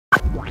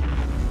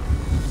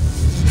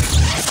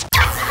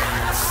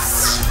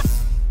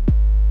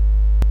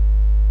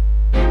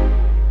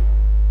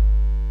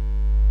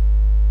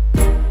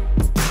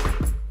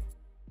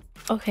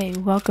Okay,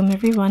 welcome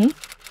everyone.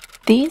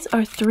 These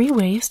are 3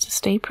 ways to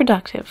stay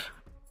productive.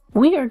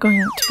 We are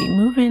going to be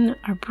moving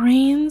our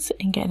brains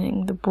and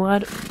getting the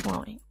blood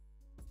flowing.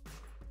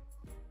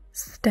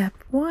 Step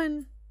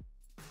 1.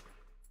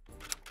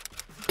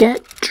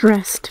 Get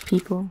dressed,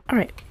 people.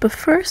 Alright, but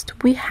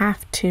first we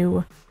have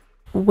to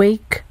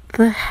wake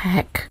the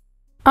heck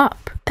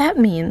up. That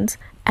means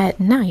at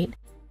night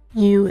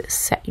you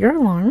set your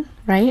alarm,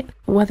 right?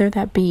 Whether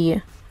that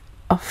be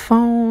a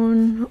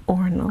phone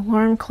or an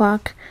alarm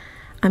clock.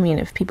 I mean,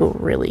 if people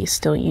really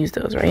still use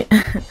those, right?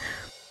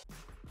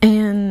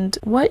 And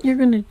what you're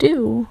gonna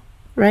do,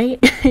 right?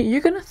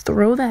 You're gonna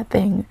throw that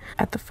thing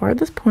at the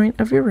farthest point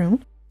of your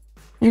room.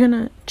 You're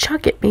gonna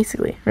chuck it,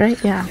 basically, right?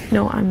 Yeah,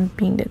 no, I'm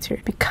being dead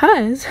serious.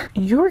 Because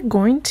you're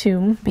going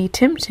to be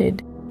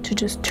tempted to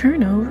just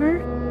turn over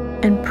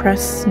and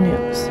press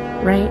snooze,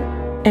 right?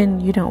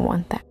 And you don't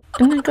want that.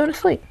 And then go to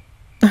sleep,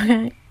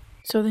 okay?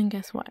 So then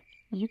guess what?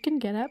 You can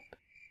get up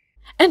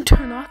and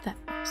turn off that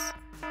mess.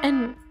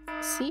 And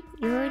see,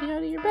 you're already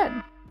out of your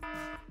bed.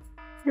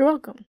 You're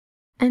welcome.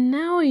 And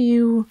now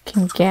you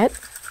can get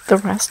the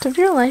rest of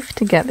your life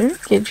together,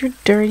 get your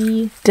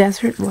dirty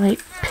desert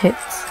light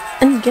pits,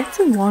 and get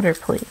some water,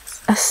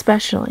 please.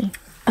 Especially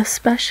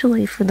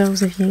for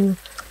those of you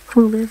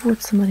who live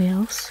with somebody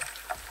else,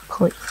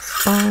 please.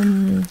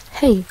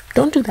 Hey,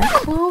 don't do that.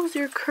 Close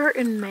your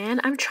curtain, man.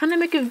 I'm trying to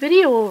make a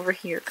video over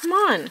here. Come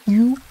on.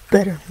 You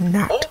better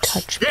not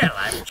touch me.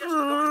 I'm just going to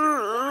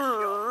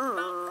wash your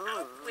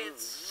mouth with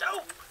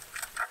soap.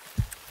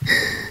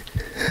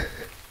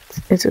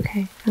 It's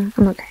okay. I'm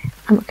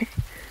okay.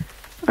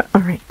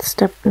 Alright,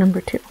 step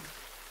number 2.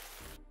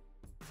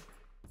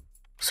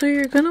 So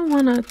you're gonna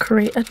wanna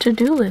create a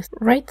to-do list.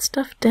 Write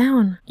stuff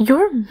down.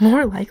 You're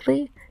more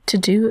likely to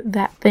do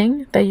that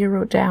thing that you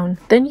wrote down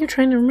than you're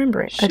trying to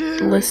remember it. A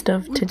list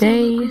of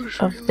today,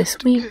 of this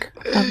week,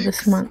 of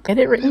this month. Get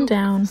it written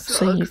down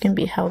so you can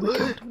be held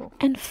accountable.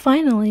 And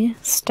finally,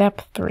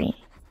 step 3.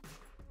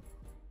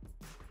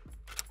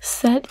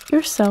 Set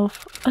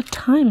yourself a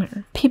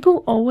timer.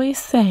 People always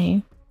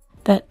say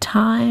that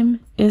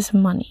time is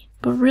money.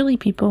 But really,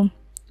 people,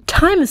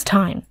 time is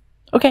time,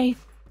 okay?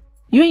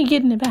 You ain't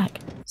getting it back.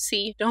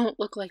 See, don't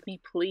look like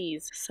me,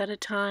 please. Set a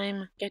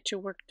time, get your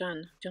work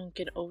done. Don't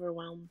get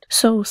overwhelmed.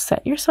 So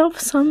set yourself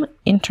some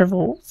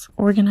intervals,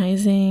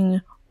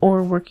 organizing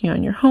or working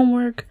on your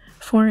homework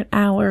for an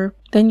hour.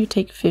 Then you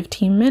take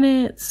 15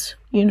 minutes.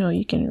 You know,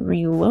 you can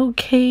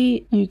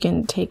relocate. You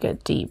can take a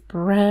deep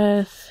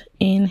breath.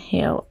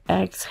 Inhale,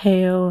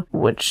 exhale,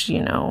 which,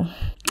 you know,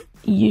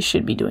 you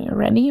should be doing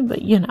already,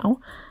 but you know.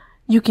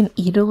 You can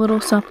eat a little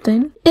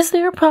something. Is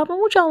there a problem?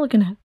 What y'all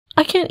looking at?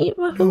 I can't eat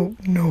my food.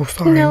 No,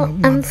 sorry. No,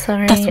 I'm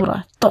sorry. That's what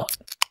I thought.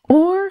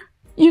 Or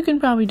you can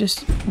probably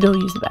just go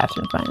use the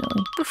bathroom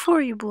finally.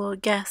 Before you blow a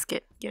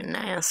gasket, you're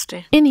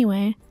nasty.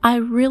 Anyway, I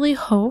really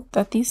hope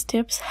that these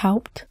tips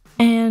helped.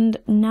 And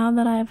now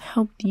that I've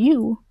helped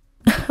you,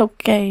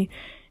 okay,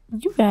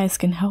 you guys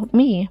can help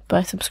me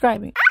by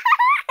subscribing.